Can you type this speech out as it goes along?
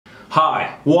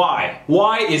Hi, why?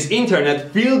 Why is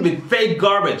internet filled with fake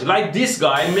garbage like this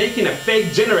guy making a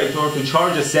fake generator to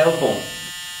charge a cell phone?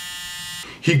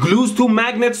 He glues two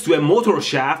magnets to a motor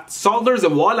shaft, solders a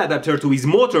wall adapter to his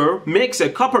motor, makes a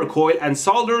copper coil and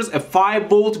solders a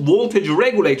 5-volt voltage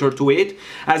regulator to it,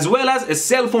 as well as a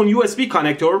cell phone USB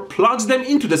connector, plugs them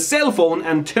into the cell phone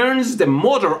and turns the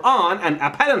motor on, and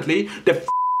apparently the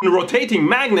rotating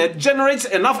magnet generates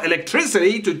enough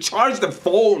electricity to charge the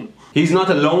phone. He's not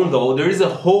alone though, there is a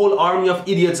whole army of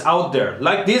idiots out there,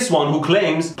 like this one who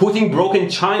claims putting broken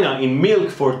china in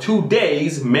milk for 2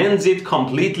 days mends it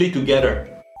completely together.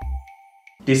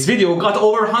 This video got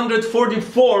over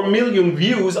 144 million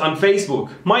views on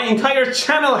Facebook. My entire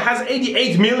channel has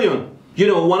 88 million. You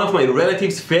know, one of my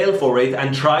relatives fell for it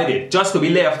and tried it, just to be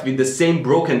left with the same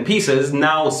broken pieces,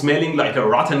 now smelling like a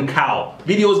rotten cow.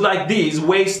 Videos like these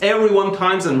waste everyone's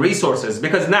time and resources,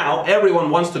 because now everyone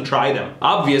wants to try them.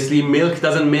 Obviously, milk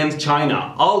doesn't mend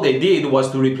china. All they did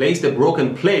was to replace the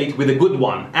broken plate with a good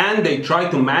one, and they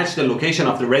tried to match the location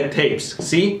of the red tapes.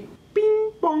 See?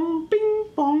 Bing bong, bing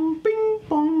bong, bing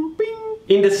bong, bing.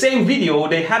 In the same video,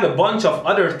 they have a bunch of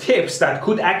other tips that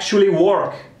could actually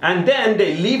work. And then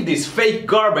they leave this fake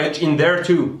garbage in there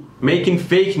too. Making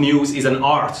fake news is an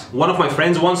art. One of my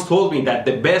friends once told me that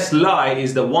the best lie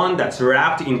is the one that's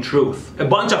wrapped in truth. A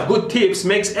bunch of good tips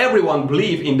makes everyone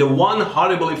believe in the one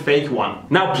horribly fake one.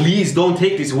 Now please don't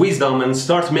take this wisdom and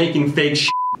start making fake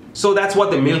shit. So that's what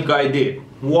the milk guy did.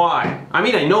 Why? I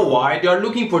mean, I know why. They are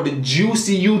looking for the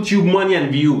juicy YouTube money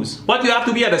and views. But you have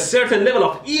to be at a certain level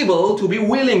of evil to be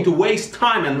willing to waste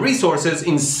time and resources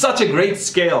in such a great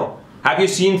scale. Have you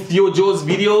seen Theo Joe's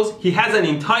videos? He has an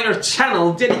entire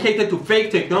channel dedicated to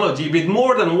fake technology with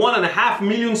more than 1.5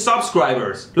 million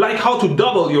subscribers. Like how to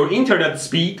double your internet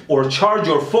speed or charge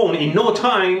your phone in no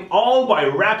time, all by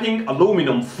wrapping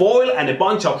aluminum foil and a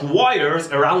bunch of wires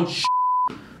around shit.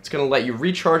 It's going to let you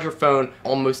recharge your phone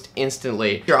almost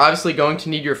instantly. You're obviously going to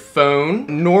need your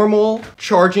phone, normal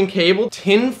charging cable,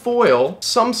 tin foil,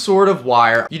 some sort of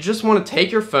wire. You just want to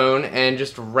take your phone and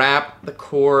just wrap the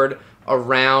cord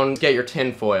around, get your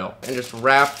tin foil, and just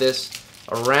wrap this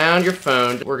around your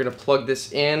phone. We're going to plug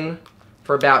this in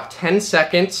for about 10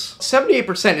 seconds.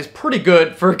 78% is pretty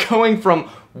good for going from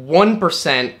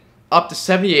 1% up to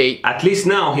 78. At least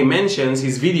now he mentions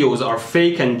his videos are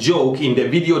fake and joke in the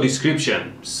video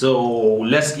description. So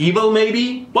less evil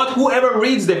maybe? But whoever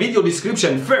reads the video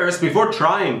description first before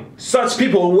trying. Such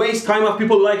people waste time of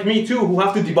people like me too who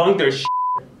have to debunk their shit.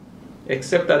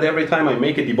 Except that every time I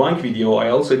make a debunk video I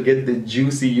also get the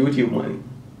juicy YouTube money.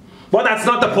 But that's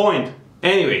not the point.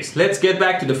 Anyways, let's get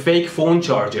back to the fake phone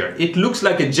charger. It looks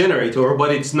like a generator,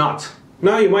 but it's not.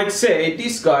 Now you might say,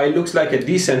 this guy looks like a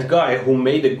decent guy who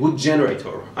made a good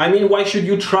generator. I mean, why should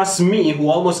you trust me who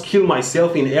almost kill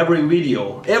myself in every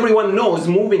video? Everyone knows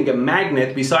moving a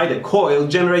magnet beside a coil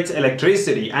generates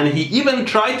electricity, and he even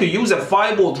tried to use a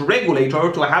 5-volt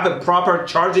regulator to have a proper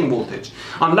charging voltage.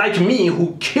 Unlike me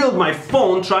who killed my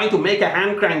phone trying to make a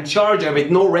hand crank charger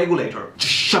with no regulator.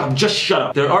 Just shut up, just shut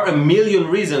up. There are a million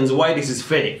reasons why this is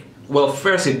fake. Well,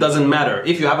 first, it doesn't matter.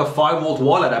 If you have a 5-volt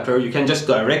wall adapter, you can just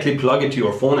directly plug it to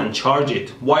your phone and charge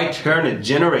it. Why turn a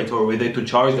generator with it to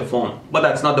charge the phone? But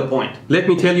that's not the point. Let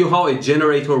me tell you how a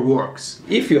generator works.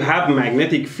 If you have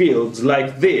magnetic fields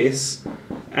like this,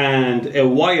 and a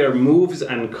wire moves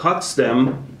and cuts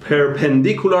them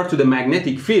perpendicular to the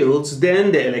magnetic fields,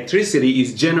 then the electricity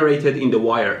is generated in the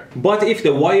wire. But if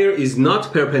the wire is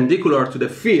not perpendicular to the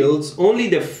fields, only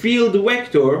the field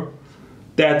vector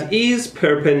that is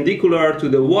perpendicular to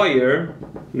the wire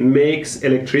makes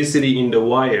electricity in the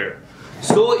wire.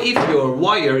 So if your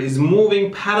wire is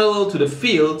moving parallel to the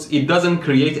fields, it doesn't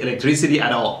create electricity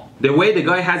at all. The way the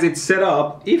guy has it set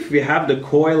up, if we have the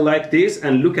coil like this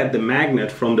and look at the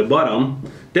magnet from the bottom,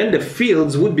 then the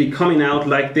fields would be coming out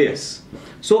like this.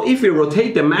 So if we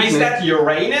rotate the magnet... Is that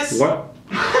Uranus? What?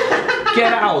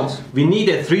 Get out! We need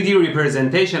a 3D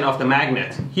representation of the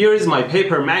magnet. Here is my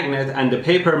paper magnet and the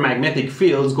paper magnetic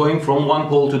fields going from one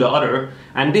pole to the other,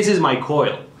 and this is my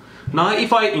coil. Now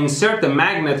if I insert the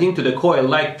magnet into the coil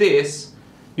like this,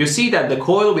 you see that the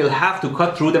coil will have to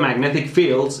cut through the magnetic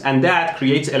fields, and that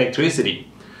creates electricity.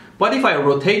 But if I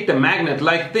rotate the magnet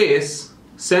like this,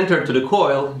 centered to the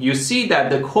coil, you see that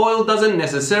the coil doesn't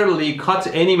necessarily cut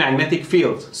any magnetic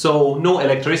field, so no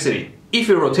electricity. If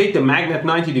you rotate the magnet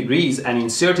 90 degrees and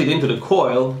insert it into the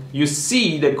coil, you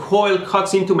see the coil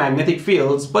cuts into magnetic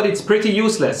fields, but it's pretty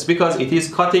useless because it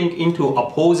is cutting into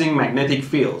opposing magnetic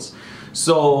fields.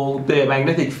 So the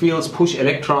magnetic fields push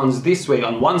electrons this way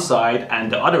on one side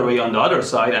and the other way on the other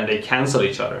side, and they cancel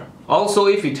each other. Also,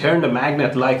 if you turn the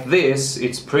magnet like this,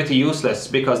 it's pretty useless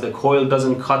because the coil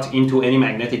doesn't cut into any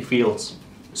magnetic fields.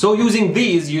 So using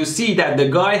these, you see that the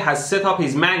guy has set up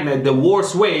his magnet the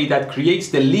worst way that creates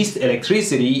the least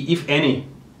electricity, if any.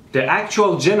 The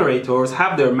actual generators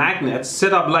have their magnets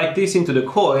set up like this into the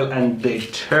coil and they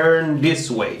turn this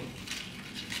way.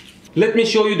 Let me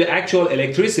show you the actual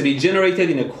electricity generated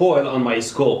in a coil on my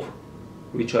scope,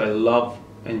 which I love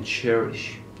and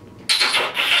cherish.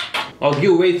 I'll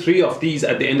give away 3 of these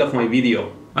at the end of my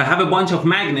video. I have a bunch of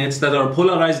magnets that are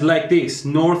polarized like this,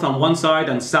 north on one side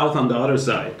and south on the other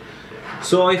side.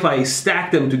 So if I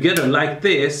stack them together like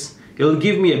this, it'll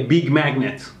give me a big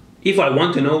magnet. If I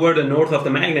want to know where the north of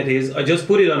the magnet is, I just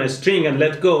put it on a string and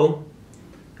let go,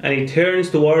 and it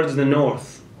turns towards the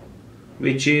north,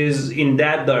 which is in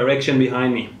that direction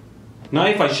behind me. Now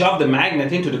if I shove the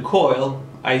magnet into the coil,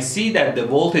 I see that the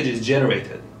voltage is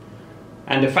generated.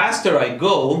 And the faster I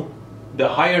go, the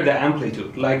higher the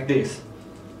amplitude, like this.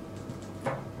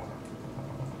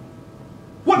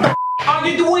 What the f are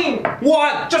you doing?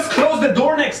 What? Just close the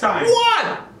door next time.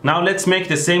 What? Now let's make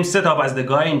the same setup as the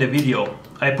guy in the video.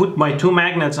 I put my 2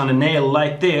 magnets on a nail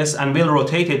like this and will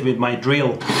rotate it with my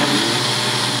drill.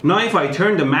 Now if I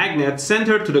turn the magnet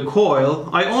centered to the coil,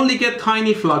 I only get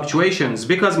tiny fluctuations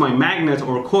because my magnet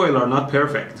or coil are not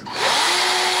perfect.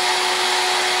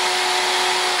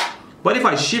 But if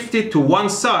I shift it to one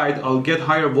side, I'll get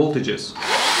higher voltages.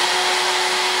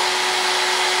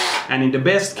 And in the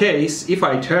best case, if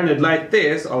I turn it like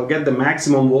this, I'll get the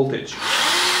maximum voltage.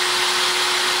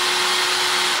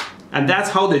 And that's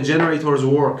how the generators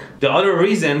work. The other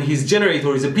reason his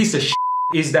generator is a piece of shit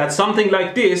is that something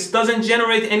like this doesn't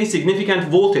generate any significant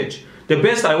voltage. The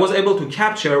best I was able to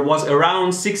capture was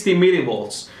around 60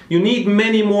 millivolts. You need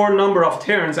many more number of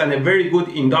turns and a very good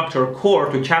inductor core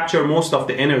to capture most of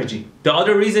the energy. The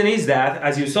other reason is that,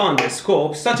 as you saw on the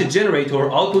scope, such a generator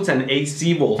outputs an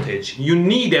AC voltage. You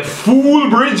need a full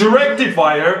bridge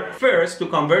rectifier first to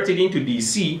convert it into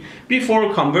DC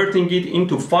before converting it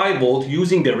into 5 volt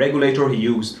using the regulator he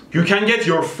used. You can get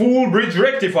your full bridge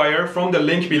rectifier from the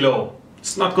link below.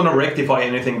 It's not gonna rectify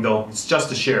anything though, it's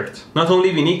just a shirt. Not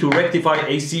only we need to rectify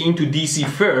AC into DC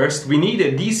first, we need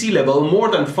a DC level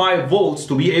more than 5 volts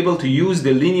to be able to use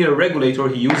the linear regulator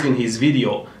he used in his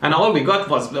video. And all we got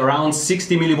was around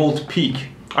 60 millivolt peak.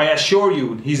 I assure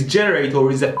you, his generator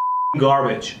is a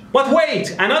garbage. But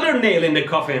wait, another nail in the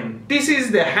coffin. This is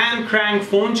the hand crank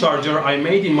phone charger I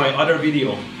made in my other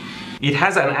video. It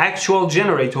has an actual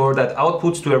generator that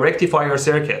outputs to a rectifier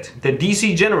circuit. The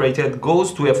DC generated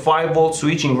goes to a 5 volt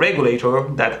switching regulator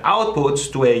that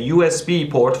outputs to a USB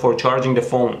port for charging the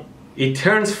phone. It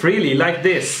turns freely like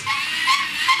this.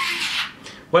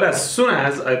 But as soon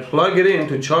as I plug it in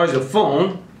to charge the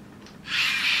phone,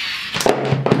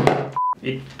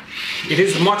 it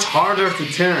is much harder to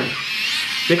turn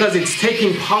because it's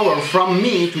taking power from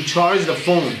me to charge the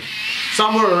phone.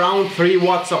 Somewhere around 3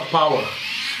 watts of power.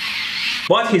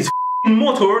 But his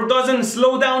motor doesn't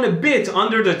slow down a bit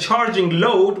under the charging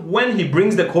load when he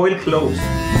brings the coil close.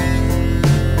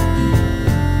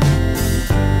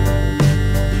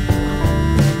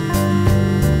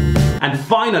 And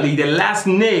finally, the last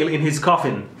nail in his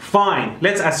coffin. Fine,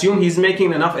 let's assume he's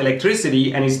making enough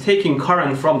electricity and is taking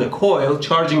current from the coil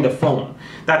charging the phone.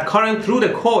 That current through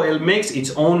the coil makes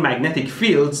its own magnetic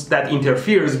fields that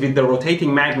interferes with the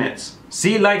rotating magnets.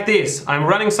 See, like this, I'm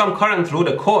running some current through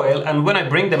the coil, and when I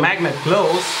bring the magnet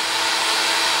close,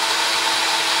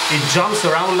 it jumps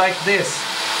around like this.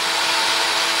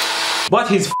 But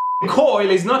his coil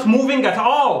is not moving at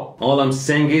all. All I'm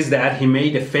saying is that he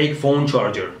made a fake phone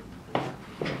charger.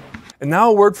 And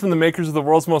now a word from the makers of the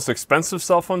world's most expensive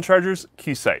cell phone chargers,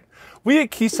 Keysight. We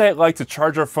at Keysight like to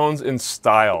charge our phones in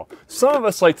style. Some of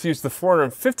us like to use the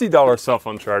 $450 cell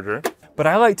phone charger, but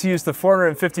I like to use the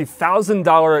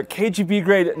 $450,000 KGB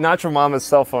grade Nacho Mama's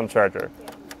cell phone charger.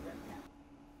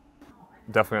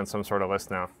 Definitely on some sort of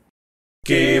list now.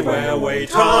 Giveaway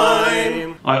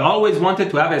time! I always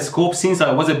wanted to have a scope since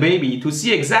I was a baby to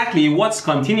see exactly what's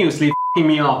continuously f***ing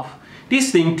me up. This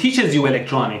thing teaches you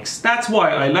electronics. That's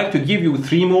why I like to give you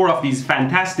 3 more of these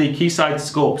fantastic Keysight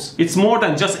scopes. It's more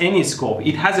than just any scope.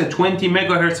 It has a 20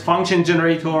 MHz function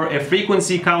generator, a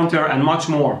frequency counter, and much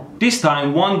more. This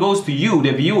time one goes to you,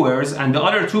 the viewers, and the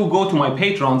other 2 go to my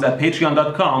patrons at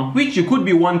patreon.com, which you could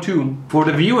be one too. For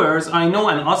the viewers, I know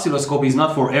an oscilloscope is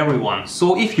not for everyone,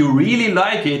 so if you really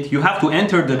like it, you have to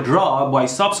enter the draw by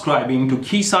subscribing to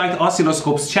Keysight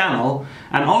Oscilloscope's channel,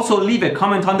 and also leave a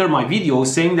comment under my video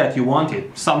saying that you want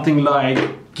it. Something like,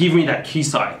 give me that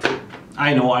Keysight.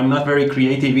 I know, I'm not very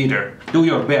creative either. Do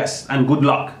your best and good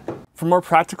luck. For more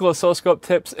practical oscilloscope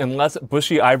tips and less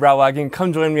bushy eyebrow wagging,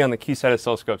 come join me on the Keysight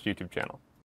Oscilloscopes YouTube channel.